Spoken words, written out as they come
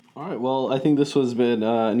All right. Well, I think this has been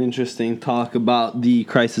an interesting talk about the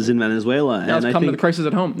crisis in Venezuela. Now let's come to the crisis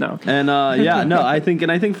at home. No. And I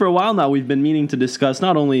think for a while now we've been meaning to discuss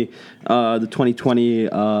not only the 2020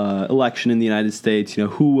 election in the United States,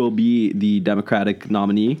 who will be the Democratic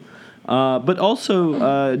nominee, but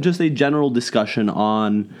also just a general discussion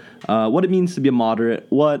on what it means to be a moderate,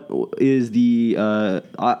 what is the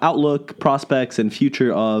outlook, prospects, and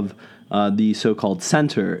future of the so-called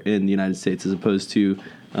center in the United States, as opposed to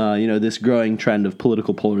this growing trend of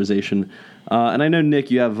political polarization. And I know, Nick,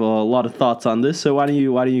 you have a lot of thoughts on this, so why don't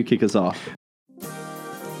you kick us off?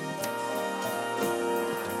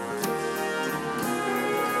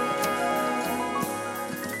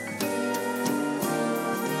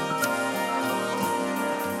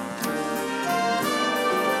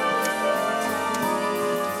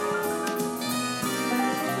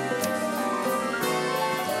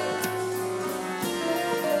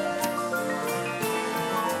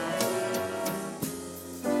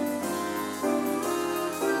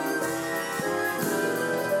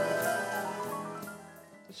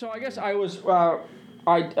 So I guess I was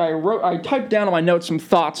I typed down on my notes some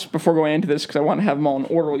thoughts before going into this because I want to have them all in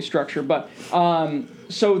orderly structure. But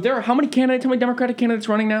so there are how many Democratic candidates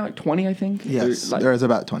running now? Like 20, I think. Yes, there's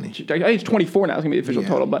about 20. I think it's 24 now. It's gonna be the official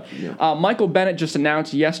total. But Michael Bennet just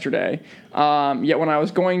announced yesterday. Yet when I was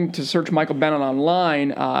going to search Michael Bennet online,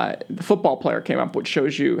 the football player came up, which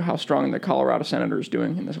shows you how strong the Colorado Senator is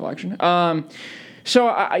doing in this election. So,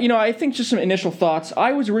 I think just some initial thoughts.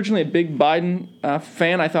 I was originally a big Biden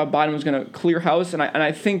fan. I thought Biden was going to clear house, and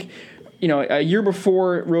I think, a year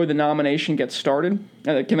before really the nomination gets started,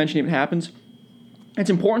 the convention even happens, it's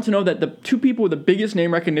important to know that the two people with the biggest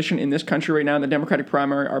name recognition in this country right now in the Democratic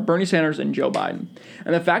primary are Bernie Sanders and Joe Biden.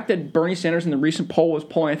 And the fact that Bernie Sanders in the recent poll was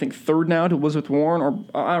polling, I think, third now to Elizabeth Warren, or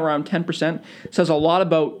around 10%, says a lot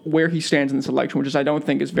about where he stands in this election, which I don't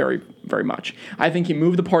think is very, very much. I think he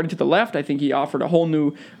moved the party to the left. I think he offered a whole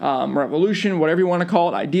new revolution, whatever you want to call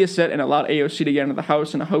it, idea set, and allowed AOC to get into the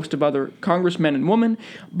House and a host of other congressmen and women.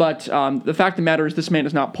 But the fact of the matter is this man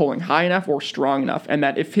is not polling high enough or strong enough, and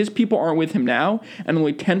that if his people aren't with him now, and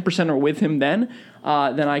only 10% are with him then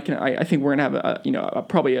I think we're going to have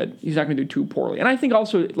he's not going to do too poorly. And I think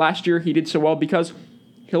also last year he did so well because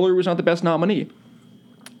Hillary was not the best nominee.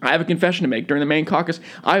 I have a confession to make. During the main caucus,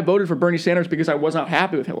 I voted for Bernie Sanders because I was not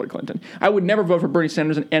happy with Hillary Clinton. I would never vote for Bernie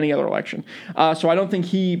Sanders in any other election. So I don't think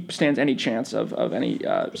he stands any chance of any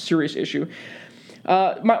serious issue.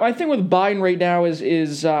 My thing with Biden right now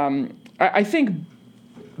is I think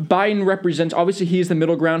Biden represents, obviously he is the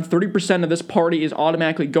middle ground. 30% of this party is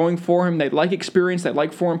automatically going for him. They like experience, they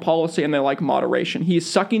like foreign policy, and they like moderation. He is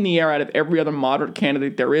sucking the air out of every other moderate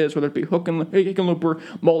candidate there is, whether it be Hickenlooper,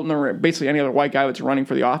 Moulton, or basically any other white guy that's running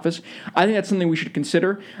for the office. I think that's something we should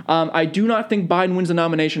consider. I do not think Biden wins the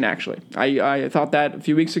nomination, actually. I thought that a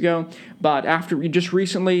few weeks ago, but after just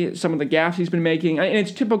recently, some of the gaffes he's been making, and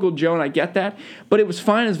it's typical Joe, and I get that, but it was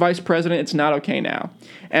fine as vice president. It's not okay now.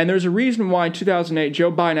 And there's a reason why in 2008, Joe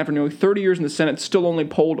Biden, after nearly 30 years in the Senate, still only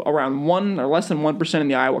polled around 1 or less than 1% in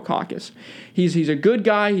the Iowa caucus. He's a good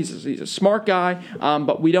guy. He's a smart guy,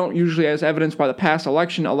 but we don't usually, as evidenced by the past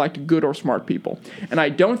election, elect good or smart people. And I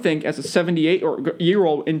don't think, as a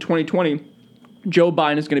 78-year-old in 2020, Joe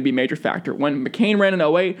Biden is going to be a major factor. When McCain ran in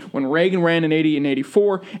 2008, when Reagan ran in 80 and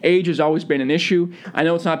 84, age has always been an issue. I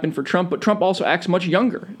know it's not been for Trump, but Trump also acts much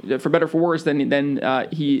younger, for better or for worse, than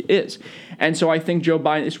he is. And so I think Joe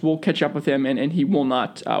Biden will catch up with him, and he will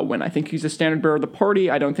not win. I think he's the standard bearer of the party.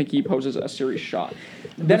 I don't think he poses a serious shot.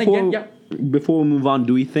 Before we move on,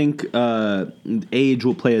 do we think age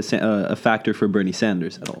will play a factor for Bernie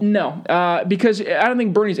Sanders at all? No, because I don't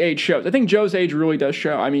think Bernie's age shows. I think Joe's age really does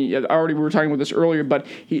show. I mean, we were talking about this earlier, but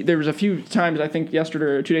there was a few times, I think yesterday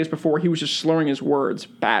or 2 days before, he was just slurring his words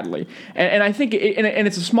badly. And I think, and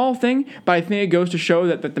it's a small thing, but I think it goes to show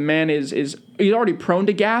that the man is he's already prone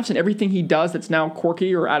to gaffes, and everything he does that's now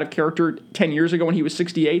quirky or out of character 10 years ago when he was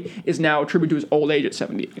 68 is now attributed to his old age at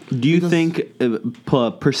 78. Do you think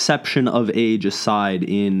perception of age aside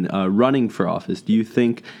in running for office, do you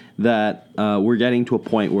think that we're getting to a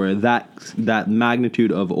point where that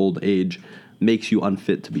magnitude of old age makes you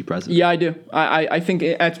unfit to be president? Yeah, I do. I think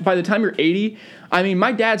by the time you're 80, I mean,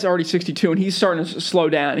 my dad's already 62, and he's starting to slow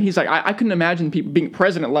down. And he's like, I couldn't imagine people being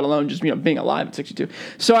president, let alone just being alive at 62.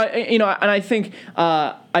 So I think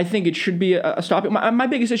it should be a stop. My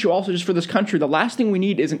biggest issue also just for this country, the last thing we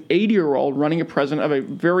need is an 80-year-old running a president of a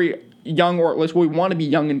very young, or at least we want to be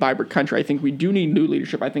young and vibrant country. I think we do need new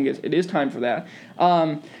leadership. I think it is time for that.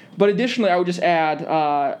 But additionally, I would just add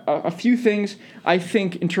a few things. I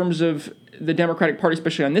think in terms of the Democratic Party,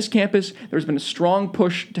 especially on this campus, there's been a strong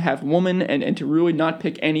push to have women and to really not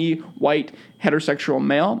pick any white heterosexual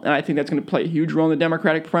male, and I think that's going to play a huge role in the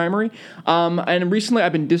Democratic primary. And recently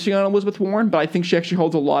I've been dissing on Elizabeth Warren, but I think she actually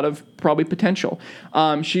holds a lot of probably potential.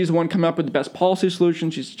 She's the one coming up with the best policy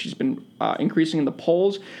solutions. She's been increasing in the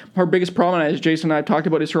polls. Her biggest problem, as Jason and I have talked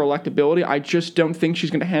about, is her electability. I just don't think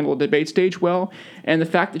she's going to handle a debate stage well. And the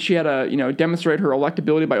fact that she had to demonstrate her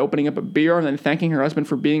electability by opening up a beer and then thanking her husband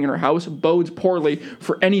for being in her house bodes poorly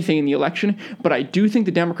for anything in the election. But I do think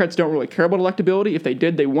the Democrats don't really care about electability. If they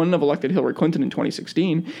did, they wouldn't have elected Hillary Clinton in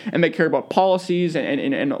 2016, and they care about policies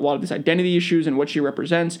and a lot of these identity issues and what she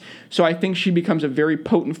represents. So I think she becomes a very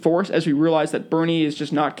potent force as we realize that Bernie is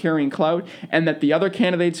just not carrying clout, and that the other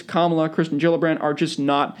candidates, Kamala, Kristen Gillibrand, are just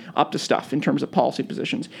not up to stuff in terms of policy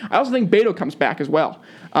positions. I also think Beto comes back as well.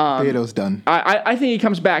 Beto's done. I think he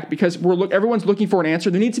comes back because everyone's looking for an answer.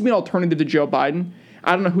 There needs to be an alternative to Joe Biden.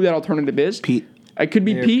 I don't know who that alternative is. Pete. It could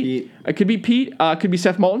be Pete. It could be Pete. It could be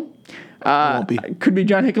Seth Moulton. Won't be. It could be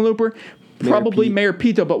John Hickenlooper. Probably Mayor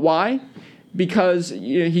Pete, though. But why? Because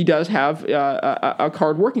he does have a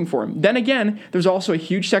card working for him. Then again, there's also a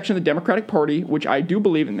huge section of the Democratic Party, which I do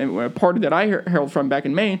believe in, a party that I hailed from back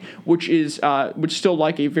in Maine, which still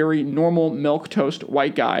like a very normal milquetoast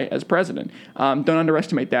white guy as president. Don't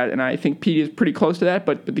underestimate that, and I think Pete is pretty close to that.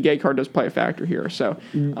 But the gay card does play a factor here. So,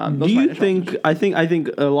 do you think? I think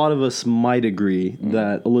a lot of us might agree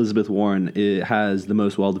that Elizabeth Warren has the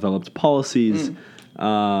most well-developed policies.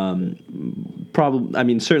 Probably, I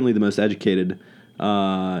mean, certainly the most educated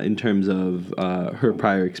in terms of her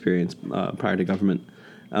prior experience prior to government.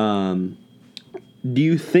 Do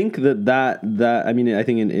you think that I mean, I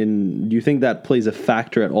think do you think that plays a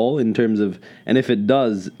factor at all in terms of, and if it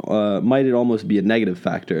does, might it almost be a negative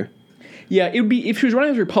factor? Yeah, it would be, if she was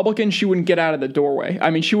running as a Republican, she wouldn't get out of the doorway.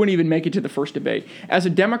 I mean, she wouldn't even make it to the first debate. As a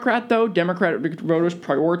Democrat, though, Democratic voters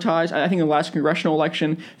prioritize, I think in the last congressional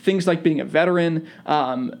election, things like being a veteran,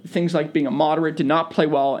 things like being a moderate did not play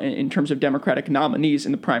well in terms of Democratic nominees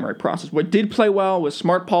in the primary process. What did play well was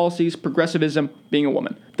smart policies, progressivism, being a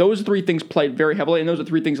woman. Those three things played very heavily, and those are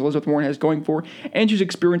three things Elizabeth Warren has going for, and she's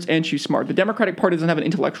experienced and she's smart. The Democratic Party doesn't have an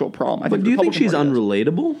intellectual problem. But do you think she's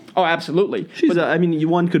unrelatable? Oh, absolutely. I mean,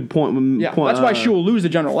 one could point. Yeah, that's why she will lose the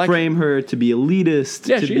general election. Frame her to be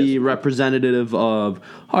elitist, to be representative of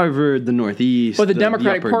Harvard, the Northeast. But the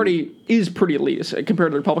Democratic Party is pretty elitist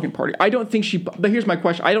compared to the Republican Party. I don't think but here's my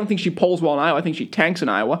question. I don't think she polls well in Iowa. I think she tanks in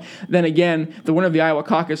Iowa. Then again, the winner of the Iowa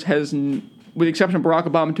caucus has, with the exception of Barack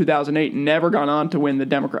Obama in 2008, never gone on to win the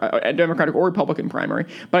Democratic or Republican primary.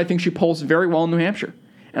 But I think she polls very well in New Hampshire.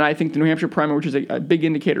 And I think the New Hampshire primary, which is a big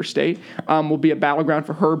indicator state, will be a battleground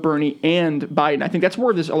for her, Bernie, and Biden. I think that's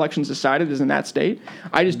where this election's decided, is in that state.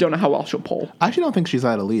 I just don't know how well she'll poll. I actually don't think she's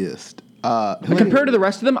that elitist. Compared to the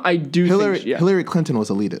rest of them, I do think... Hillary Clinton was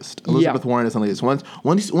elitist. Elizabeth Warren is elitist.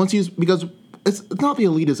 Once you... Because... It's not the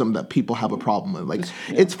elitism that people have a problem with. Like,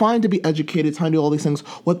 it's fine to be educated, it's fine to do all these things.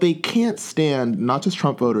 What they can't stand, not just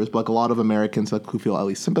Trump voters, but like a lot of Americans who feel at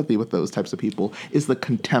least sympathy with those types of people, is the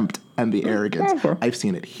contempt and the arrogance. Okay. I've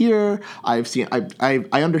seen it here. I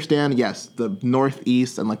understand, yes, the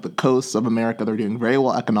Northeast and like the coasts of America, they're doing very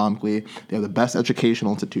well economically. They have the best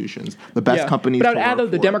educational institutions, the best companies. But I would add, though,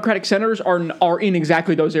 the Democratic senators are in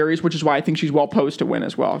exactly those areas, which is why I think she's well posed to win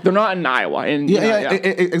as well. They're not in Iowa.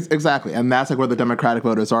 Exactly. And that's like where the Democratic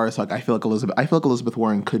voters are. So like, I feel like Elizabeth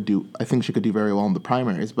Warren I think she could do very well in the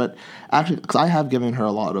primaries. But actually, because I have given her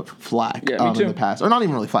a lot of flack in the past, or not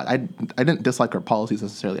even really flack. I didn't dislike her policies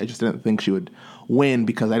necessarily. I just didn't think she would win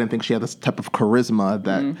because I didn't think she had this type of charisma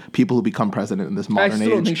that people who become president in this modern age. I still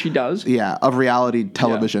don't think she does. Yeah, of reality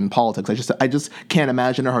television politics. I just can't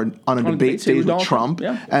imagine her on a debate stage with Trump,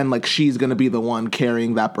 and like she's gonna be the one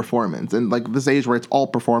carrying that performance. And like this age where it's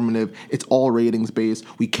all performative, it's all ratings based.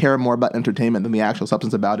 We care more about entertainment than the actual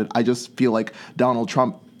substance about it. I just feel like Donald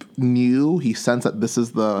Trump he sensed that this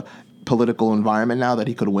is the political environment now that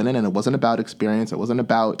he could win in, and it wasn't about experience. It wasn't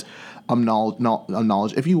about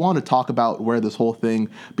knowledge. If you want to talk about where this whole thing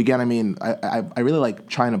began, I mean, I really like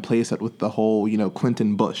trying to place it with the whole,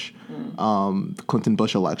 Clinton-Bush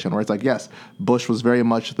election, where it's like, yes, Bush was very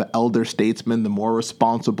much the elder statesman, the more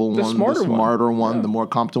responsible one, the smarter one, the more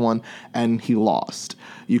competent one, and he lost.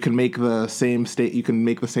 You can make the same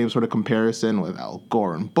sort of comparison with Al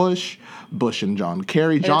Gore and Bush and John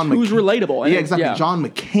Kerry, who's relatable. Yeah, exactly. Yeah. John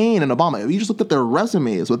McCain and Obama. If you just looked at their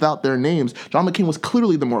resumes without their names, John McCain was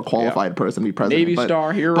clearly the more qualified person to be president. Navy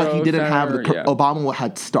star, hero, but he didn't have Obama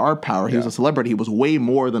had star power. He was a celebrity. He was way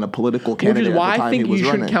more than a political candidate. Which is why at the time I think he was you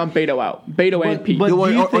shouldn't count Beto out. Beto and Pete.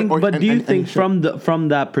 But do you think from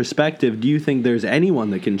that perspective, do you think there's anyone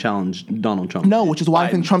that can challenge Donald Trump? No, which is why I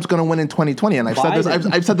think Trump's going to win in 2020. And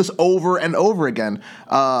I've said this over and over again.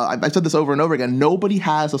 I've said this over and over again. Nobody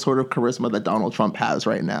has the sort of charisma that Donald Trump has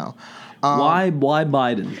right now. Why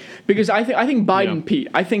Biden? Because I think Biden, Pete.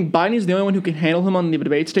 I think Biden is the only one who can handle him on the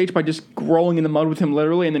debate stage by just rolling in the mud with him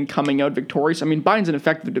literally and then coming out victorious. I mean, Biden's an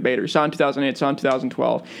effective debater. Saw in 2008, saw in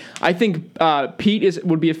 2012. I think Pete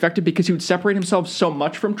would be effective because he would separate himself so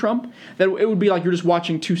much from Trump that it would be like you're just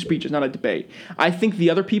watching two speeches, not a debate. I think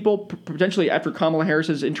the other people, potentially after Kamala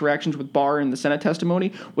Harris's interactions with Barr in the Senate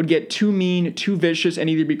testimony, would get too mean, too vicious,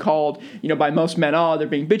 and either be called, by most men, they're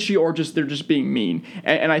being bitchy, or they're just being mean.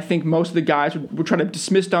 And I think most of the guys would try to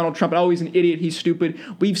dismiss Donald Trump. Oh, he's an idiot. He's stupid.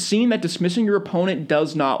 We've seen that dismissing your opponent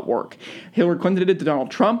does not work. Hillary Clinton did it to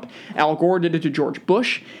Donald Trump. Al Gore did it to George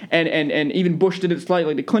Bush, and even Bush did it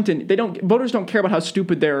slightly to Clinton. Voters don't care about how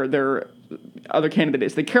stupid their other candidate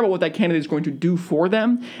is. They care about what that candidate is going to do for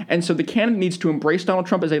them. And so the candidate needs to embrace Donald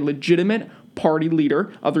Trump as a legitimate party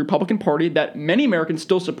leader of the Republican Party that many Americans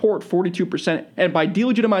still support, 42%. And by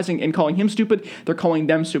delegitimizing and calling him stupid, they're calling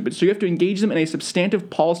them stupid. So you have to engage them in a substantive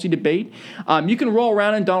policy debate. You can roll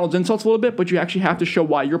around in Donald's insults a little bit, but you actually have to show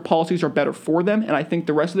why your policies are better for them. And I think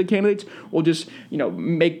the rest of the candidates will just,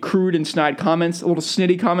 make crude and snide comments, a little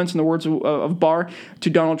snitty comments in the words of Barr to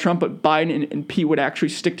Donald Trump, but Biden and Pete would actually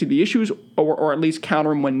stick to the issues or at least counter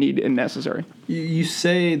them when needed and necessary. You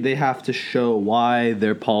say they have to show why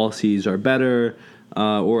their policies are better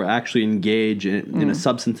or actually engage in a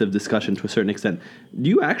substantive discussion to a certain extent. Do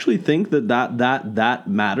you actually think that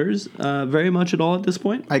matters very much at all at this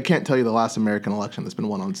point? I can't tell you the last American election that's been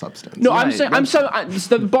won on substance. No, right.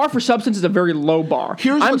 The bar for substance is a very low bar.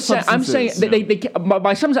 I'm saying they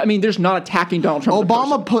by substance I mean there's not attacking Donald Trump.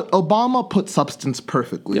 Obama put substance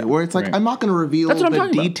perfectly, where it's like I'm not going to reveal the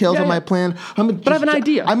details of my plan. But I have an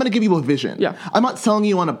idea. I'm going to give you a vision. Yeah. I'm not selling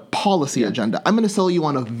you on a policy agenda. I'm going to sell you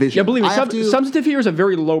on a vision. Yeah, believe me, substantive here is a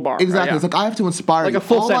very low bar. Exactly. Right? It's like I have to inspire like you. A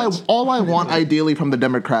full sentence. All I want ideally from the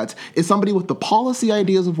Democrats is somebody with the policy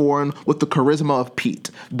ideas of Warren with the charisma of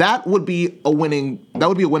Pete. That would be a winning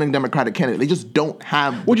Democratic candidate. They just don't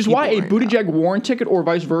have. Which is why a Buttigieg Warren ticket or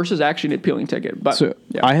vice versa is actually an appealing ticket. But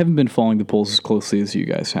I haven't been following the polls as closely as you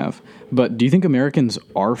guys have. But do you think Americans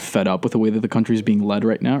are fed up with the way that the country is being led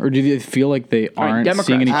right now, or do they feel like they aren't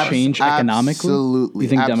seeing any change economically? Absolutely. You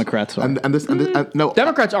think Democrats are? No,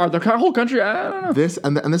 Democrats are. The whole country. I don't know. This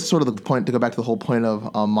is sort of the point to go back to the whole point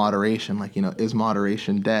of moderation. Like, is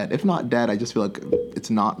moderation dead? If not dead, I just feel like it's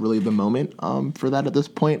not really the moment for that at this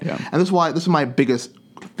point. Yeah. And this is my biggest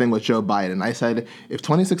thing with Joe Biden. I said if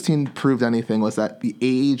 2016 proved anything was that the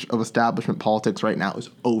age of establishment politics right now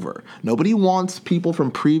is over. Nobody wants people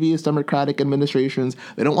from previous Democratic administrations.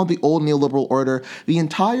 They don't want the old neoliberal order. The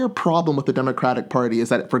entire problem with the Democratic Party is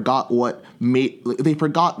that it forgot they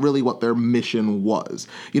forgot really what their mission was.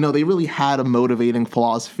 They really had a motivating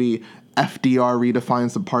philosophy. FDR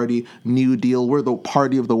redefines the party. New Deal. We're the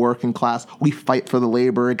party of the working class. We fight for the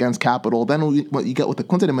labor against capital. Then what you get with the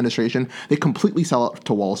Clinton administration, they completely sell out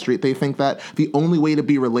to Wall Street. They think that the only way to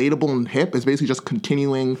be relatable and hip is basically just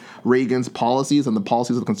continuing Reagan's policies and the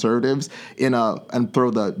policies of the conservatives and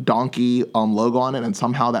throw the donkey logo on it, and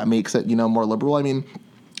somehow that makes it more liberal. I mean,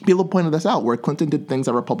 people pointed this out, where Clinton did things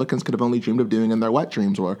that Republicans could have only dreamed of doing in their wet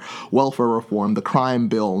dreams, were welfare reform, the crime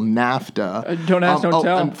bill, NAFTA. Don't ask, don't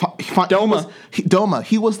tell. DOMA. DOMA.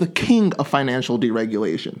 He was the king of financial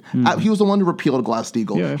deregulation. He was the one who repealed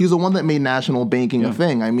Glass-Steagall. Yeah. He was the one that made national banking a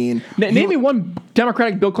thing. I mean, name me one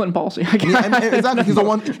Democratic Bill Clinton policy. Exactly.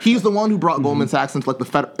 He's the one who brought Goldman Sachs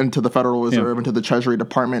into the Federal Reserve, into the Treasury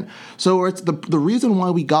Department. So it's the reason why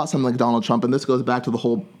we got something like Donald Trump, and this goes back to the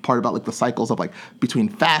whole part about the cycles of between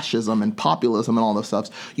fascism and populism and all this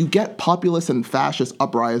stuff. You get populist and fascist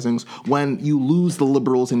uprisings when you lose the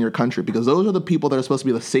liberals in your country, because those are the people that are supposed to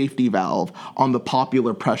be the safety valve on the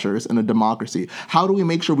popular pressures in a democracy. How do we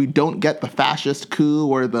make sure we don't get the fascist coup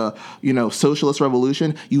or the socialist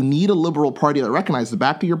revolution? You need a liberal party that recognizes,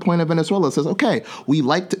 back to your point of Venezuela, says, okay, we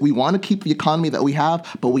want to keep the economy that we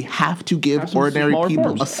have, but we have to give ordinary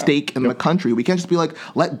people a stake in the country. We can't just be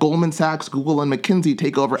let Goldman Sachs, Google, and McKinsey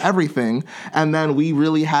take over everything, and then we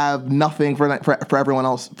really have nothing for everyone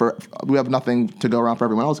else. We have nothing to go around for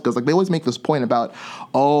everyone else, because they always make this point about,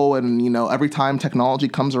 every time technology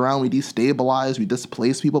comes around, we destabilize, we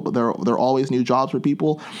displace people, but there are always new jobs for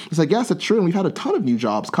people. It's yes, it's true, and we've had a ton of new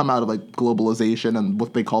jobs come out of globalization and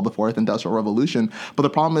what they call the fourth industrial revolution. solution. But the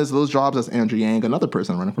problem is those jobs, as Andrew Yang, another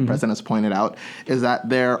person running for president, has pointed out, is that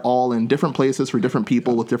they're all in different places for different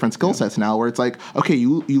people with different skill sets now, where it's like, okay,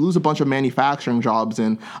 you lose a bunch of manufacturing jobs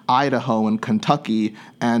in Idaho and Kentucky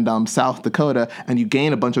and South Dakota, and you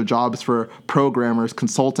gain a bunch of jobs for programmers,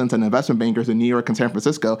 consultants, and investment bankers in New York and San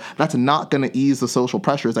Francisco. That's not going to ease the social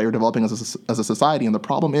pressures that you're developing as a society. And the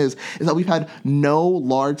problem is that we've had no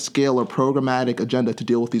large-scale or programmatic agenda to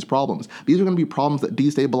deal with these problems. These are going to be problems that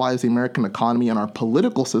destabilize the American economy and our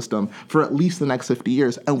political system for at least the next 50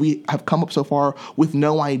 years. And we have come up so far with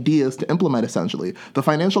no ideas to implement, essentially. The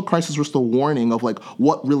financial crisis was the warning of like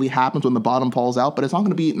what really happens when the bottom falls out, but it's not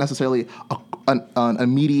going to be necessarily an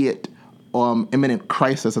immediate, imminent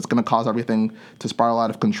crisis that's going to cause everything to spiral out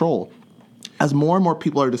of control. As more and more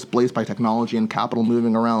people are displaced by technology and capital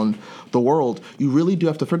moving around the world, you really do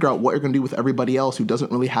have to figure out what you're going to do with everybody else who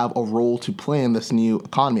doesn't really have a role to play in this new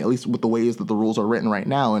economy, at least with the ways that the rules are written right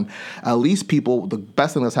now. And at least people, the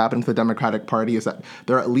best thing that's happened to the Democratic Party is that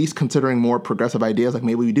they're at least considering more progressive ideas. Like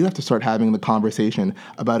maybe we do have to start having the conversation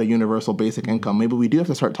about a universal basic income. Maybe we do have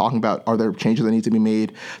to start talking about, are there changes that need to be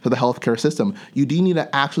made to the healthcare system? You do need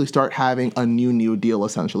to actually start having a new deal,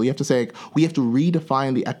 essentially. You have to say, we have to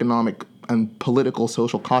redefine the economic and political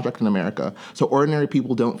social contract in America, so ordinary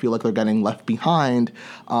people don't feel like they're getting left behind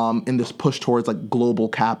in this push towards like global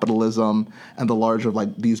capitalism and the larger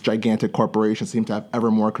like these gigantic corporations seem to have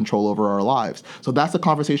ever more control over our lives. So that's the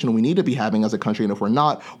conversation we need to be having as a country, and if we're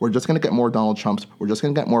not, we're just going to get more Donald Trumps, we're just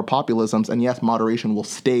going to get more populisms, and yes, moderation will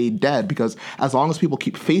stay dead, because as long as people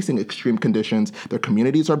keep facing extreme conditions, their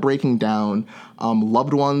communities are breaking down,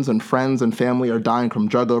 loved ones and friends and family are dying from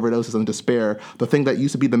drug overdoses and despair. The thing that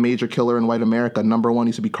used to be the major killer in white America, number one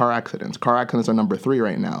used to be car accidents. Car accidents are number 3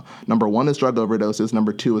 right now. Number 1 is drug overdoses.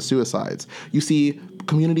 Number 2 is suicides. You see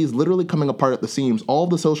communities literally coming apart at the seams. All of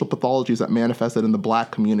the social pathologies that manifested in the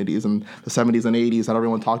black communities in the 70s and 80s that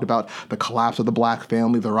everyone talked about, the collapse of the black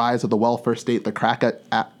family, the rise of the welfare state, the crack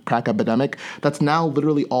epidemic, that's now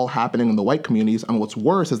literally all happening in the white communities. And what's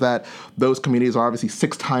worse is that those communities are obviously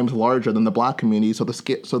 6 times larger than the black community, so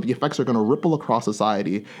the effects are going to ripple across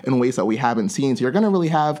society in ways that we haven't seen. So you're going to really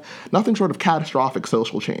have nothing short of catastrophic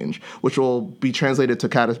social change, which will be translated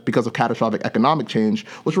to because of catastrophic economic change,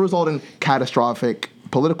 which will result in catastrophic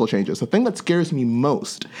political changes. The thing that scares me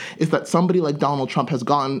most is that somebody like Donald Trump has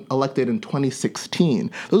gotten elected in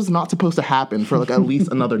 2016. This is not supposed to happen for like at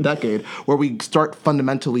least another decade, where we start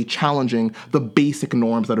fundamentally challenging the basic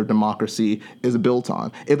norms that our democracy is built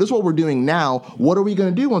on. If this is what we're doing now, what are we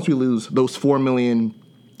going to do once we lose those 4 million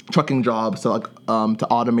trucking jobs to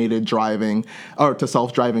automated driving or to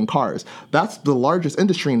self-driving cars? That's the largest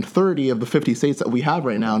industry in 30 of the 50 states that we have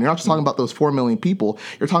right now. And you're not just talking about those 4 million people.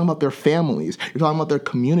 You're talking about their families. You're talking about their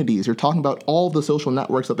communities. You're talking about all the social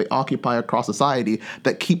networks that they occupy across society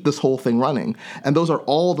that keep this whole thing running. And those are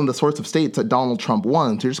all in the sorts of states that Donald Trump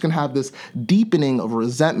won. So you're just going to have this deepening of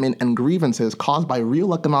resentment and grievances caused by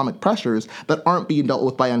real economic pressures that aren't being dealt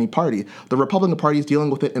with by any party. The Republican Party is dealing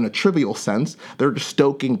with it in a trivial sense. They're just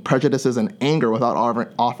stoking prejudices and anger without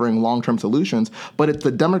offering long-term solutions. But it's the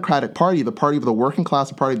Democratic Party, the party of the working class,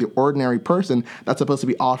 the party of the ordinary person, that's supposed to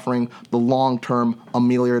be offering the long-term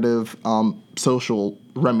ameliorative social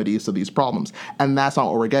remedies to these problems. And that's not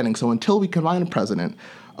what we're getting. So until we can find a president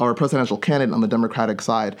or a presidential candidate on the Democratic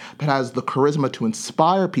side that has the charisma to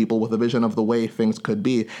inspire people with a vision of the way things could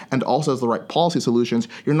be, and also has the right policy solutions,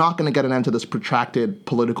 you're not going to get an end to this protracted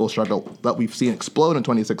political struggle that we've seen explode in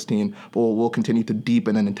 2016, but will continue to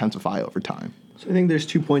deepen and intensify over time. So I think there's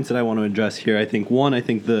 2 points that I want to address here. I think one,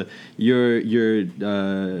 your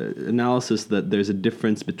analysis that there's a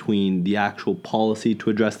difference between the actual policy to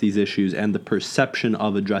address these issues and the perception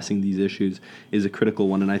of addressing these issues is a critical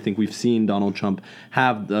one. And I think we've seen Donald Trump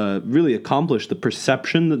have really accomplished the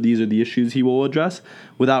perception that these are the issues he will address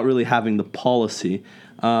without really having the policy.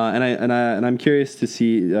 And I'm curious to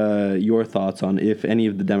see your thoughts on if any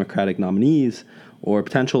of the Democratic nominees or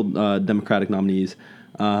potential Democratic nominees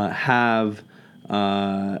have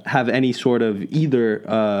any sort of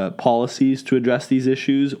either policies to address these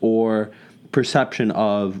issues or perception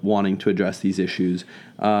of wanting to address these issues,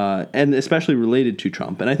 and especially related to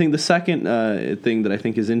Trump. And I think the second thing that I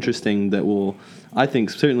think is interesting that will, I think,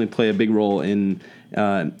 certainly play a big role in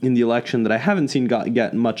the election that I haven't seen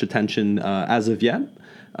get much attention as of yet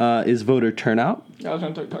is voter turnout. I was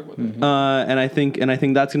going to talk about that. Mm-hmm. And I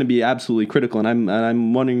think that's going to be absolutely critical. And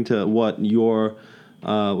I'm wondering what your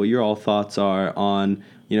all thoughts are on,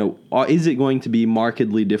 is it going to be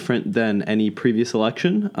markedly different than any previous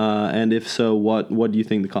election? And if so, what do you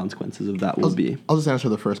think the consequences of that will be? I'll just answer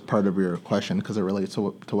the first part of your question because it relates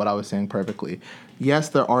to what I was saying perfectly. Yes,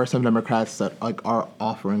 there are some Democrats that are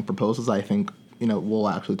offering proposals I think will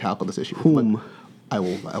actually tackle this issue. Whom? But I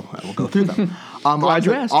will go through them.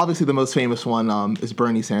 Obviously, the most famous one is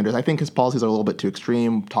Bernie Sanders. I think his policies are a little bit too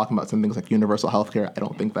extreme, talking about some things like universal health care. I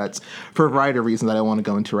don't think that's, for a variety of reasons that I don't want to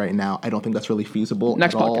go into right now, I don't think that's really feasible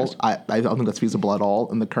at all. I don't think that's feasible at all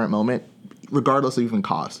in the current moment, regardless of even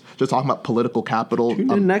cost. Just talking about political capital.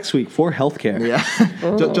 Tune in next week for healthcare.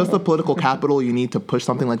 Yeah. Just the political capital you need to push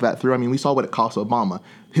something like that through. I mean, we saw what it cost Obama,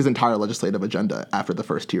 his entire legislative agenda after the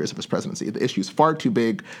first 2 years of his presidency. The issue is far too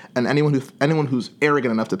big, and anyone who's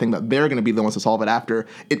arrogant enough to think that they're going to be the ones to solve it after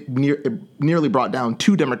it nearly brought down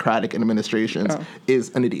 2 Democratic administrations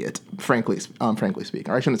is an idiot, frankly speaking.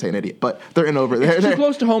 Or I shouldn't say an idiot, but they're in over there. It's too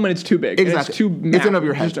close to home and it's too big. Exactly. It's in over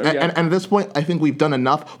your head. Just, and at this point, I think we've done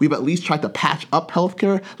enough. We've at least tried to patch up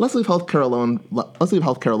healthcare. Let's leave healthcare alone. Let's leave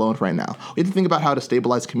healthcare alone for right now. We have to think about how to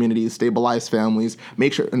stabilize communities, stabilize families,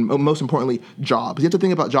 make sure, and most importantly, jobs. You have to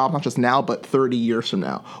think about jobs not just now, but 30 years from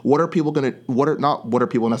now. What are people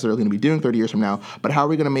necessarily going to be doing 30 years from now, but how are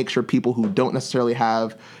we going to make sure people who don't necessarily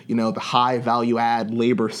have, the high value add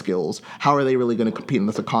labor skills, how are they really going to compete in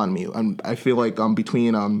this economy? And I feel like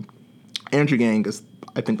between Andrew Yang is,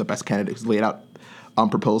 I think, the best candidate who's laid out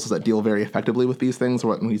proposals that deal very effectively with these things.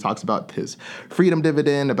 When he talks about his freedom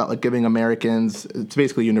dividend, about giving Americans, it's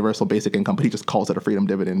basically universal basic income, but he just calls it a freedom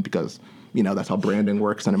dividend because that's how branding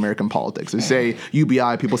works in American politics. They say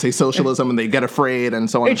UBI, people say socialism, and they get afraid, and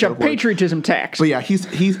so on. It's a patriotism tax. But yeah,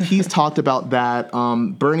 he's talked about that.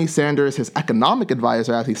 Bernie Sanders, his economic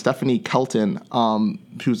advisor, actually Stephanie Kelton,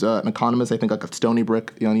 who's an economist, I think, at Stony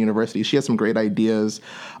Brook University. She has some great ideas.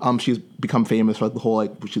 She's become famous for the whole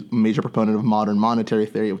she's a major proponent of modern monetary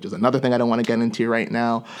theory, which is another thing I don't want to get into right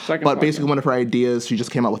now. Basically, one of her ideas, she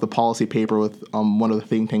just came out with a policy paper with one of the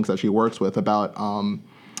think tanks that she works with about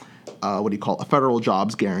a federal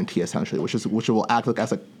jobs guarantee, essentially, which will act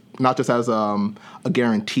as not just as a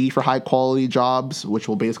guarantee for high quality jobs, which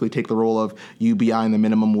will basically take the role of UBI and the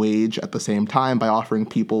minimum wage at the same time by offering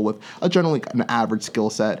people with generally an average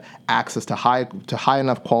skill set access to high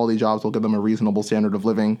enough quality jobs will give them a reasonable standard of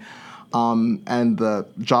living. And the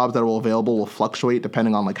jobs that are available will fluctuate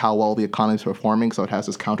depending on how well the economy is performing. So it has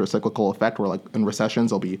this counter-cyclical effect where in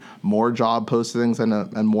recessions there'll be more job postings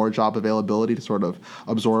and more job availability to sort of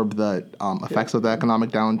absorb the effects of the economic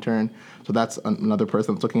downturn. So that's another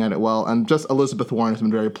person that's looking at it well. And just Elizabeth Warren has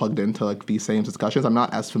been very plugged into these same discussions. I'm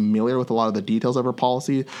not as familiar with a lot of the details of her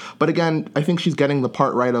policy, but again, I think she's getting the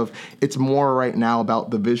part right of it's more right now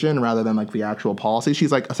about the vision rather than the actual policy.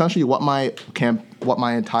 She's essentially what my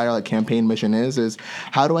entire campaign mission is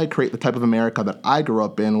how do I create the type of America that I grew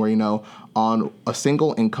up in where, on a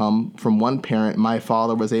single income from one parent, my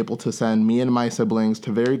father was able to send me and my siblings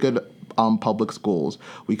to very good public schools.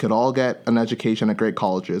 We could all get an education at great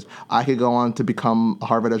colleges. I could go on to become a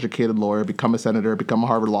Harvard-educated lawyer, become a senator, become a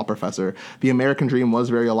Harvard law professor. The American dream was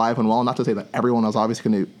very alive and well, not to say that everyone was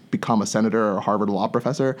obviously going to become a senator or a Harvard law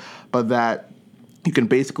professor, but that you can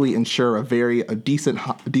basically ensure a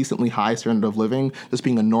decently high standard of living, just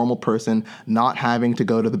being a normal person, not having to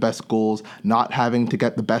go to the best schools, not having to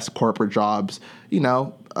get the best corporate jobs, you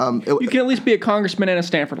can at least be a congressman and a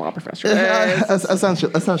Stanford law professor.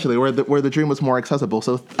 Essentially, where the dream was more accessible.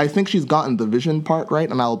 So I think she's gotten the vision part right,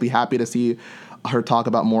 and I'll be happy to see her talk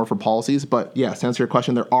about more for policies. But yes, to answer your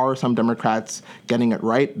question, there are some Democrats getting it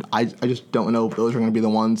right. I just don't know if those are going to be the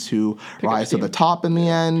ones who rise to the top in the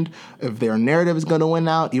end, if their narrative is going to win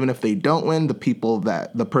out. Even if they don't win, the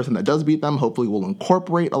person that does beat them hopefully will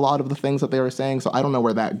incorporate a lot of the things that they were saying. So I don't know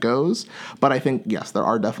where that goes. But I think, yes, there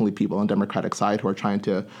are definitely people on the Democratic side who are trying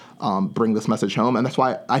to bring this message home. And that's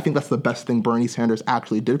why I think that's the best thing Bernie Sanders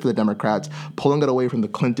actually did for the Democrats, pulling it away from the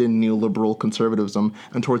Clinton neoliberal conservatism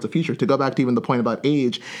and towards the future. To go back to even the point about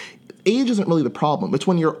age isn't really the problem. It's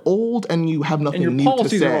when you're old and you have nothing new to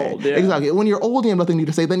say. Are old, yeah. Exactly. When you're old and you have nothing new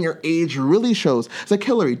to say, then your age really shows. It's like,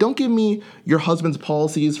 Hillary, don't give me your husband's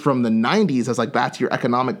policies from the 90s as that's your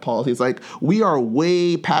economic policies. We are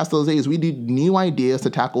way past those days. We need new ideas to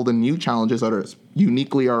tackle the new challenges that are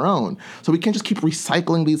uniquely our own. So we can't just keep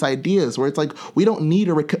recycling these ideas where it's we don't need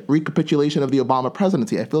a recapitulation of the Obama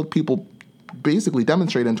presidency. I feel like people basically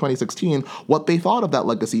demonstrated in 2016 what they thought of that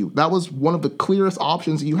legacy. That was one of the clearest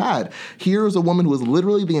options you had. Here's a woman who was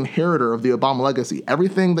literally the inheritor of the Obama legacy.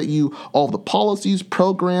 Everything all of the policies,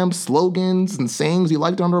 programs, slogans, and sayings you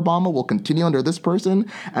liked under Obama will continue under this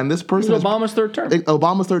person, and this person is Obama's third term.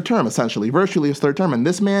 Obama's third term, essentially, virtually his third term, and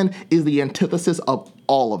this man is the antithesis of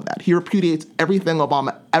all of that. He repudiates everything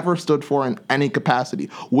Obama ever stood for in any capacity.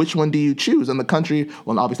 Which one do you choose? And the country,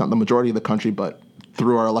 well, obviously not the majority of the country, but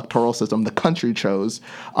through our electoral system, the country chose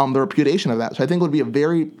the repudiation of that. So I think it would be a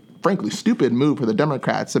very frankly stupid move for the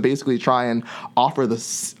Democrats to basically try and offer a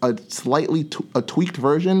slightly tweaked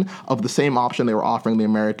version of the same option they were offering the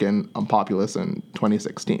American populace in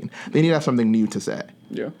 2016. They need to have something new to say.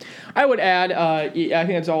 Yeah. I would add, I think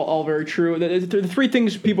that's all very true. The three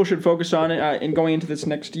things people should focus on in going into this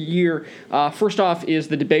next year, first off is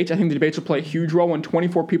the debates. I think the debates will play a huge role. When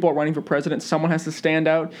 24 people are running for president, someone has to stand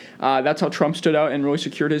out. That's how Trump stood out and really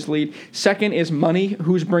secured his lead. Second is money.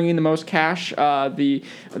 Who's bringing the most cash? The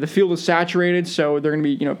field is saturated, so they're going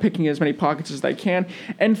to be picking as many pockets as they can.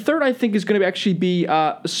 And third, I think, is going to actually be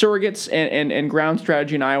surrogates and ground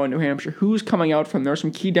strategy in Iowa and New Hampshire. Who's coming out from there?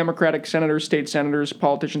 Some key Democratic senators, state senators,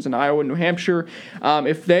 politicians in Iowa and New Hampshire.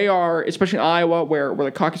 If they are, especially in Iowa, where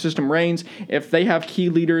the caucus system reigns, if they have key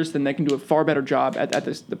leaders, then they can do a far better job at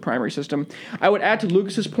the primary system. I would add to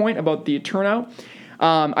Lucas's point about the turnout.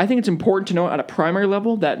 I think it's important to note at a primary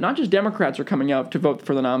level that not just Democrats are coming out to vote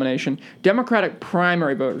for the nomination. Democratic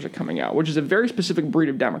primary voters are coming out, which is a very specific breed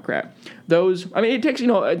of Democrat. It takes,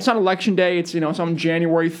 it's not election day. It's, it's on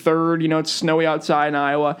January 3rd. It's snowy outside in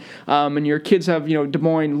Iowa, and your kids have, Des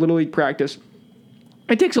Moines Little League practice.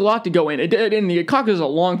 It takes a lot to go in. And the caucus is a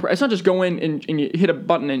long. It's not just go in and you hit a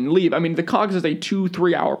button and leave. The caucus is a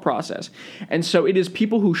 2-3 hour process, and so it is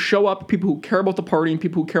people who show up, people who care about the party, and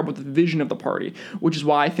people who care about the vision of the party. Which is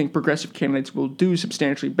why I think progressive candidates will do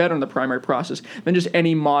substantially better in the primary process than just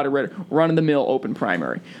any moderate, run-of-the-mill open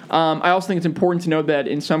primary. I also think it's important to note that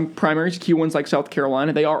in some primaries, key ones like South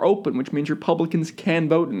Carolina, they are open, which means Republicans can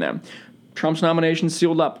vote in them. Trump's nomination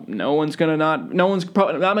sealed up. Not many people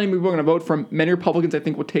are going to vote for him. Many Republicans, I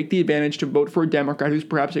think, will take the advantage to vote for a Democrat who's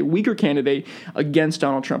perhaps a weaker candidate against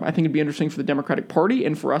Donald Trump. I think it'd be interesting for the Democratic Party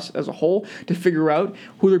and for us as a whole to figure out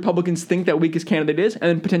who the Republicans think that weakest candidate is and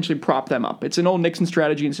then potentially prop them up. It's an old Nixon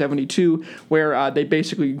strategy in 1972 where they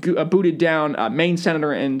basically booted down Maine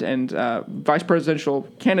Senator and Vice Presidential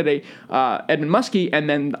candidate Edmund Muskie and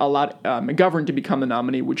then allowed McGovern to become the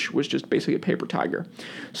nominee, which was just basically a paper tiger.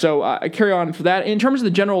 So carry on for that. In terms of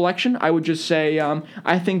the general election, I would just say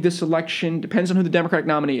I think this election depends on who the Democratic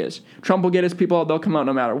nominee is. Trump will get his people out; they'll come out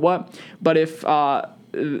no matter what. But if I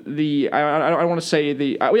don't want to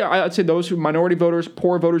say I'd say those who minority voters,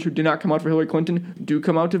 poor voters who did not come out for Hillary Clinton do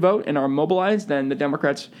come out to vote and are mobilized, then the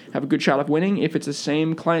Democrats have a good shot of winning. If it's the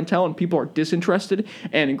same clientele and people are disinterested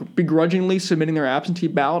and begrudgingly submitting their absentee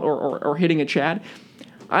ballot or hitting a Chad,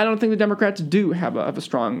 I don't think the Democrats do have a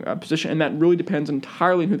strong position, and that really depends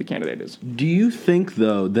entirely on who the candidate is. Do you think,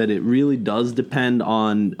 though, that it really does depend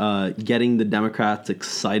on getting the Democrats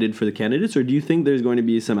excited for the candidates, or do you think there's going to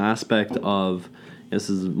be some aspect of, this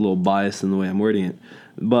is a little biased in the way I'm wording it,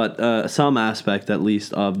 but some aspect, at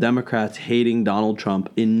least, of Democrats hating Donald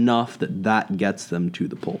Trump enough that gets them to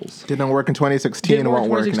the polls? Didn't work in 2016, won't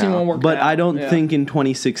work now. But I don't think in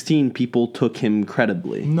 2016 people took him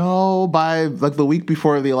credibly. No, by the week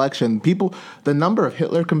before the election, the number of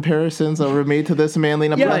Hitler comparisons that were made to this man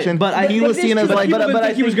leading up to the election, but he was seen as but I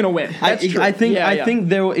think he was going to win. That's true. I think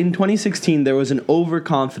there in 2016 there was an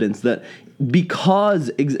overconfidence that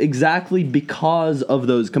exactly because of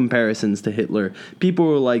those comparisons to Hitler, people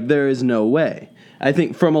were like, there is no way. I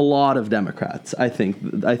think from a lot of Democrats, I think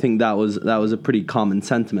that was a pretty common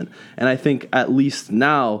sentiment. And I think at least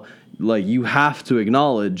now, you have to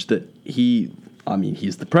acknowledge that he's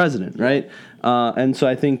the president, right? And so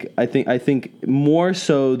I think more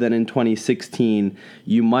so than in 2016,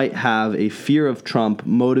 you might have a fear of Trump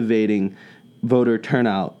motivating voter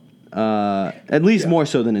turnout. At least more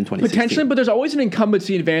so than in 2016. Potentially, but there's always an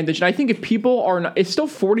incumbency advantage. And I think if people are not, it's still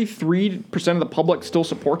 43% of the public still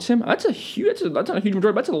supports him. That's not a huge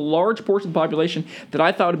majority. That's a large portion of the population that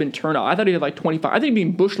I thought would have been turned out. I thought he had 25. I think he'd be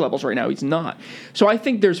in Bush levels right now. He's not. So I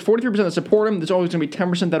think there's 43% that support him. There's always going to be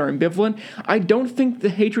 10% that are ambivalent. I don't think the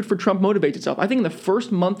hatred for Trump motivates itself. I think in the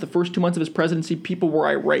first 2 months of his presidency, people were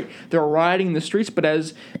irate. They were rioting in the streets, but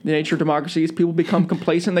as the nature of democracy is, people become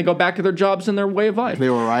complacent. They go back to their jobs and their way of life. They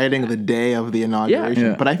were rioting the day of the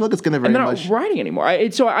inauguration, but I feel like it's going to very much. They're not writing anymore.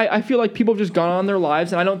 I feel like people have just gone on their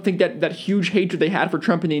lives, and I don't think that huge hatred they had for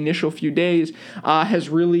Trump in the initial few days has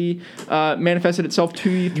really manifested itself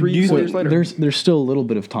 2, 3, 4 years later. There's still a little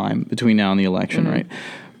bit of time between now and the election, right?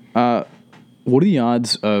 What are the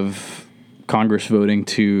odds of Congress voting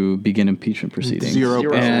to begin impeachment proceedings?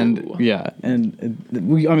 0%. And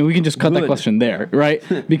we can just cut that question there, right?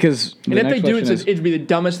 Because and if they do, it'd be the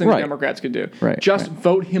dumbest thing the Democrats could do. Right. Just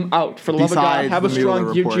vote him out for the love of God. Have a strong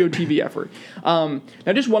GOTV effort. Now,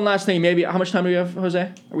 just one last thing. Maybe how much time do we have, Jose?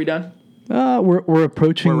 Are we done? We're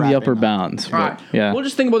approaching the upper bounds. All right. Yeah. We'll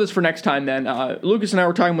just think about this for next time then. Lucas and I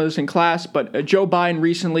were talking about this in class, but Joe Biden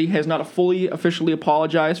recently has not fully officially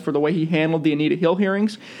apologized for the way he handled the Anita Hill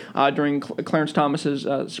hearings during Clarence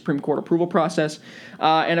Thomas's Supreme Court approval process.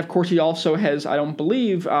 And of course, he also has, I don't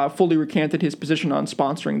believe, fully recanted his position on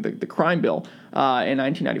sponsoring the crime bill in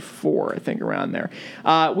 1994, I think, around there.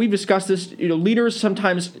 We've discussed this. Leaders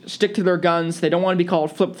sometimes stick to their guns. They don't want to be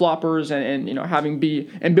called flip-floppers and be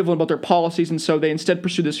ambivalent about their policies, and so they instead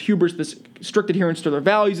pursue this hubris, this strict adherence to their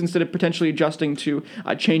values, instead of potentially adjusting to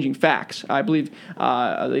changing facts. I believe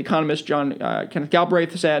the economist Kenneth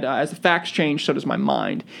Galbraith said, "As the facts change, so does my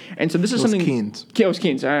mind." And so this is something. Keynes. It was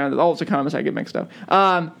Keynes. All those economists I get mixed up.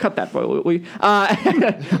 Cut that, will we?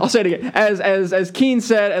 I'll say it again. As Keynes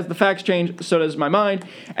said, "As the facts change, so does my mind."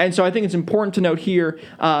 And so I think it's important to note here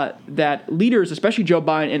that leaders, especially Joe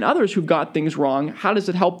Biden and others who've got things wrong, how does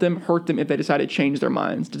it help them, hurt them if they decide to change their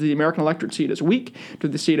minds? Does the American electorate see it as weak? Do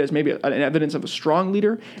they see it as maybe an evidence of a strong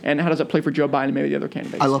leader? And how does it play for Joe Biden and maybe the other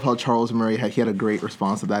candidates? I love how Charles Murray he had a great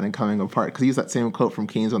response to that in Coming Apart, because he used that same quote from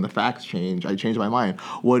Keynes: "When the facts change, I change my mind."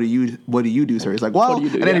 What do you do, sir? He's like, well,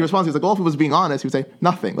 and then he responds, he's like, well, if it was being honest, he would say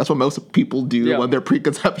nothing. That's what most people do when their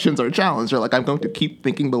preconceptions are challenged. They're like, I'm going to keep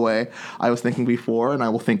thinking the way I was thinking before, and I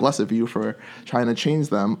will think less of you for trying to change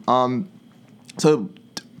them. So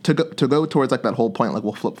to go towards like that whole point,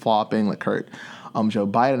 like flip flopping, like hurt Joe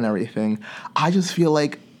Biden and everything. I just feel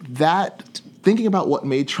like that. Thinking about what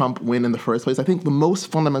made Trump win in the first place, I think the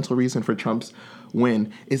most fundamental reason for Trump's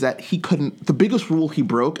win is that he couldn't. The biggest rule he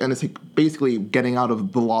broke, and it's basically getting out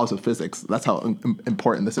of the laws of physics. That's how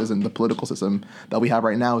important this is in the political system that we have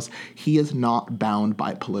right now. Is he is not bound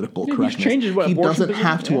by political correctness. He doesn't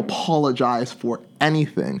have to apologize for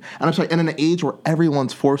anything. And I'm sorry. And in an age where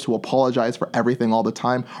everyone's forced to apologize for everything all the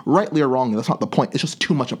time, rightly or wrongly, that's not the point. It's just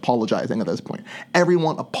too much apologizing at this point.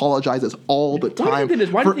 Everyone apologizes all the time.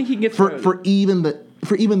 Why do you think he gets for even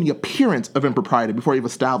the appearance of impropriety before you've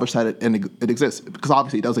established that it exists, because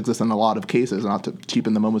obviously it does exist in a lot of cases, not to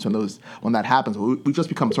cheapen the moments when that happens. We've just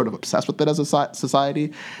become sort of obsessed with it as a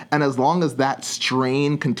society, and as long as that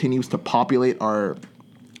strain continues to populate our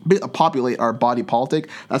body politic,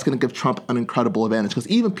 that's going to give Trump an incredible advantage, because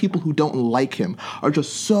even people who don't like him are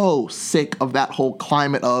just so sick of that whole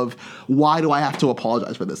climate of, why do I have to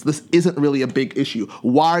apologize for this? This isn't really a big issue.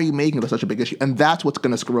 Why are you making this such a big issue? And that's what's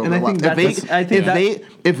going to screw over the left.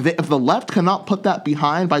 If the left cannot put that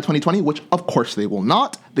behind by 2020, which of course they will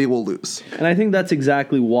not, they will lose. And I think that's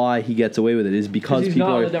exactly why he gets away with it, is because he's people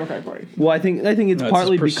not are in the Democratic Party. Well, I think it's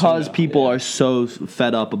partly because people are so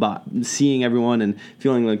fed up about seeing everyone and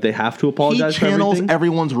feeling like they have to apologize for everything. He channels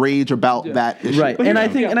everyone's rage about that issue. Right. And I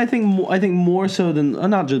think more so than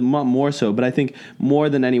not more so, but I think more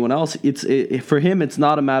than anyone else, for him it's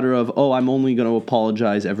not a matter of, I'm only going to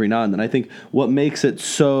apologize every now and then. I think what makes it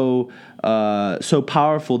so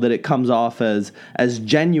powerful that it comes off as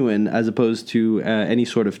genuine as opposed to any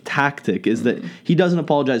sort of tactic is that he doesn't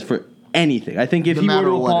apologize for anything. I think if he were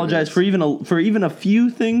to apologize for even a few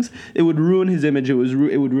things, it would ruin his image. It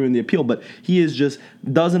would ruin the appeal. But he just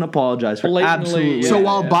doesn't apologize for absolutely. So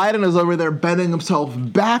while Biden is over there bending himself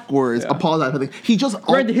backwards, apologizing for things, he just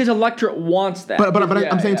his electorate wants that. But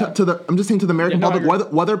I'm saying to the American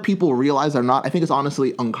public, whether people realize or not, I think it's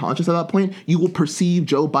honestly unconscious at that point. You will perceive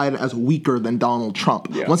Joe Biden as weaker than Donald Trump.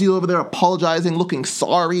 Yeah. Once he's over there apologizing, looking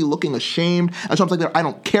sorry, looking ashamed, and Trump's like, I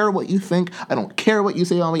don't care what you think. I don't care what you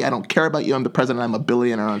say on me. I don't care about you. I'm the president. I'm a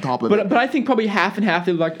billionaire on top of it. But I think probably half and half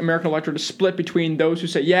the American electorate is split between those who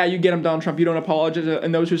say, yeah, you get him, Donald Trump, you don't apologize,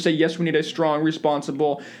 and those who say, yes, we need a strong,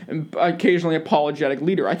 responsible, and occasionally apologetic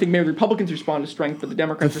leader. I think maybe Republicans respond to strength, but the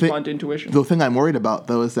Democrats respond to intuition. The thing I'm worried about,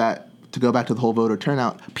 though, is that, to go back to the whole voter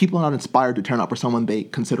turnout, people are not inspired to turn out for someone they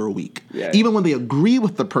consider weak. Yeah. Even when they agree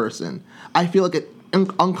with the person, I feel like it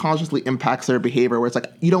unconsciously impacts their behavior, where it's like,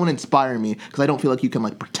 you don't inspire me because I don't feel like you can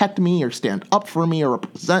protect me or stand up for me or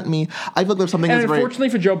represent me. I feel like there's something and unfortunately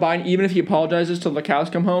for Joe Biden, even if he apologizes till the cows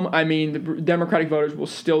come home, I mean, the Democratic voters will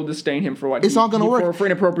still disdain him for what it's not going to work for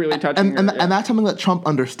inappropriately touching and that's something that Trump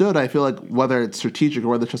understood. I feel like whether it's strategic or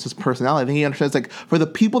whether it's just his personality, I think he understands, like, for the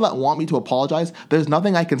people that want me to apologize, there's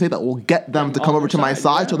nothing I can say that will get them to come over to my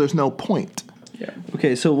side, so there's no point. Yeah.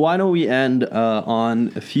 Okay, so why don't we end on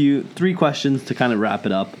three questions to kind of wrap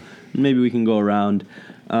it up. Maybe we can go around.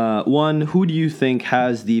 One, who do you think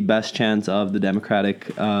has the best chance of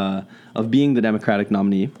of being the Democratic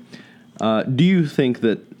nominee? Do you think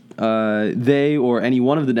that they or any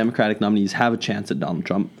one of the Democratic nominees have a chance at Donald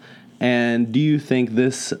Trump? And do you think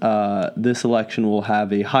this election will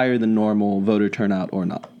have a higher than normal voter turnout or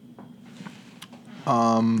not?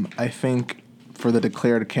 I think for the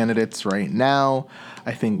declared candidates right now,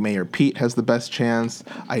 I think Mayor Pete has the best chance.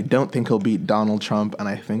 I don't think he'll beat Donald Trump, and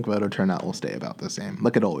I think voter turnout will stay about the same,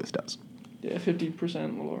 like it always does. Yeah, 50%,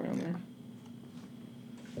 a little around there.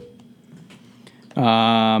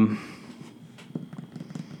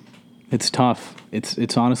 It's tough.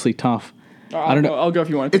 It's honestly tough. I don't know. I'll go if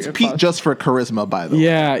you want to. It's Pete just for charisma, by the way.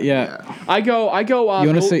 Yeah. I go. You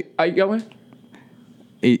want to say? I go.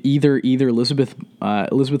 Either Elizabeth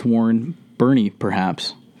Warren, Bernie,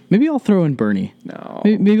 perhaps. Maybe I'll throw in Bernie. No.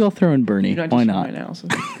 Maybe I'll throw in Bernie. Why not?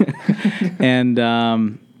 And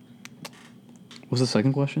what's the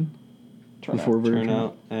second question?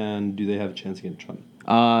 Turnout, and do they have a chance against Trump?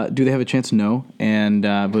 Do they have a chance? No. And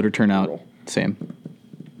voter turnout, same.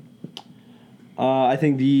 I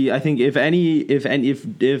think if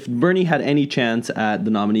Bernie had any chance at the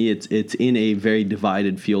nominee, it's in a very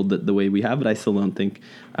divided field the way we have, but I still don't think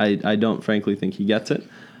I don't frankly think he gets it.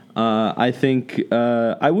 I think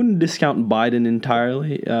I wouldn't discount Biden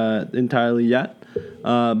entirely yet,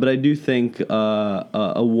 but I do think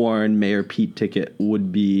a Warren Mayor Pete ticket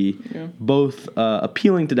would be both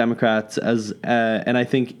appealing to Democrats and I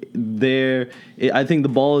think I think the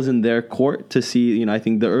ball is in their court to see. I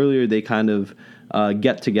think the earlier they kind of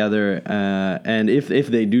get together, and if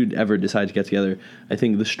they do ever decide to get together, I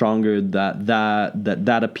think the stronger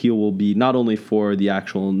that appeal will be, not only for the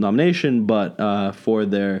actual nomination, but for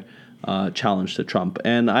their challenge to Trump.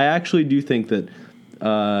 And I actually do think that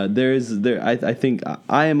I think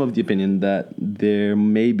I am of the opinion that there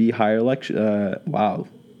may be higher election. Wow,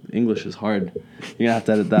 English is hard. You're gonna have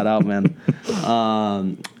to edit that out, man.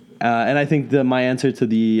 And I think that my answer to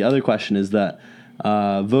the other question is that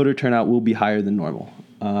voter turnout will be higher than normal.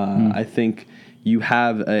 I think you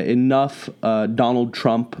have enough Donald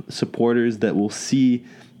Trump supporters that will see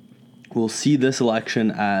this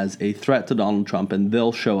election as a threat to Donald Trump, and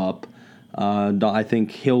they'll show up. I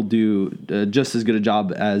think he'll do just as good a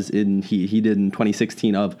job as he did in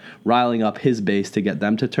 2016 of riling up his base to get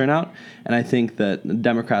them to turn out. And I think that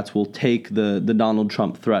Democrats will take the Donald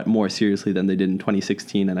Trump threat more seriously than they did in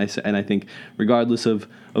 2016. And I think regardless of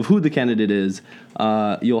who the candidate is,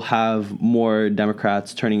 you'll have more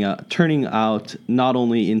Democrats turning out not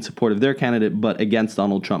only in support of their candidate but against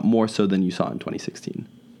Donald Trump more so than you saw in 2016.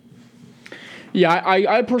 Yeah,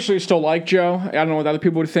 I personally still like Joe. I don't know what other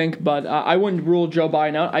people would think, but I wouldn't rule Joe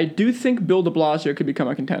Biden out. I do think Bill de Blasio could become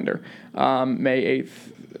a contender. May 8th,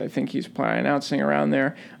 I think he's planning announcing around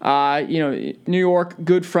there. New York,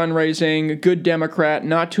 good fundraising, good Democrat,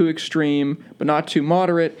 not too extreme, but not too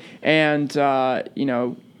moderate. And,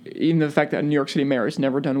 even the fact that New York City mayor has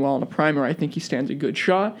never done well in a primary, I think he stands a good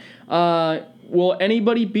shot. Will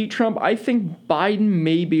anybody beat Trump? I think Biden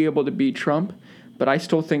may be able to beat Trump, but I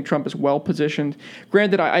still think Trump is well positioned.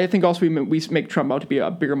 Granted, I think also we make Trump out to be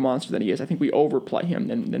a bigger monster than he is. I think we overplay him.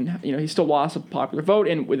 Then he still lost a popular vote,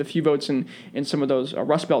 and with a few votes in some of those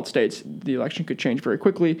Rust Belt states, the election could change very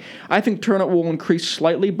quickly. I think turnout will increase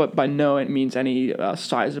slightly, but by no means any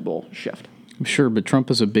sizable shift. Sure, but Trump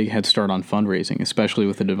has a big head start on fundraising, especially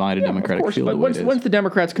with the divided Democratic field. But once the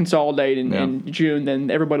Democrats consolidate in June,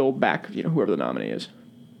 then everybody will back whoever the nominee is,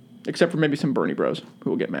 except for maybe some Bernie bros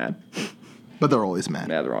who will get mad. But they're always mad.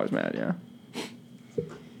 Yeah, they're always mad, yeah.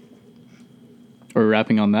 Are we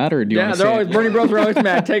wrapping on that, or do you want to say... Yeah, Bernie Bros are always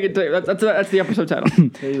mad. Take it. That's the episode title.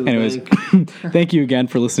 Anyways, thank you again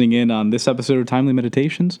for listening in on this episode of Timely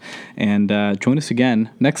Meditations. And join us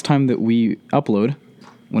again next time that we upload,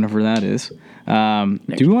 whenever that is. Do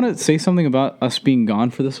we want to say something about us being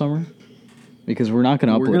gone for the summer? Because we're not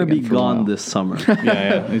going to upload. We're going to be gone this summer.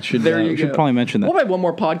 Yeah. It should. We should probably mention that. We'll have one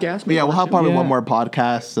more podcast. We'll have probably one more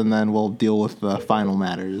podcast, and then we'll deal with the final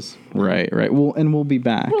matters. Right. We'll be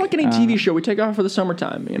back. We're like any TV show. We take off for the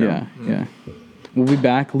summertime. Yeah. We'll be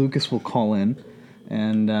back. Lucas will call in,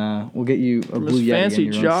 and we'll get you a Blue Yeti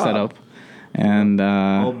in your own setup. And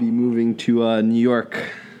I'll be moving to New York.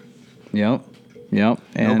 Yep.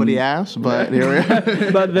 And nobody asked, but here we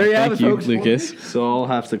are. But there you have it, folks. Thank you, Lucas. So I'll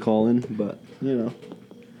have to call in, but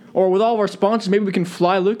Or with all of our sponsors, maybe we can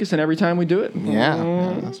fly Lucas in every time we do it.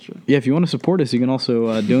 Yeah, that's true. Yeah, if you want to support us, you can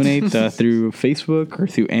also donate through Facebook or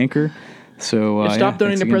through Anchor. So stop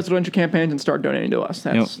donating to presidential campaigns and start donating to us.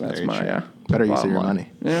 That's my better use of your money.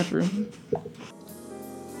 Yeah, true.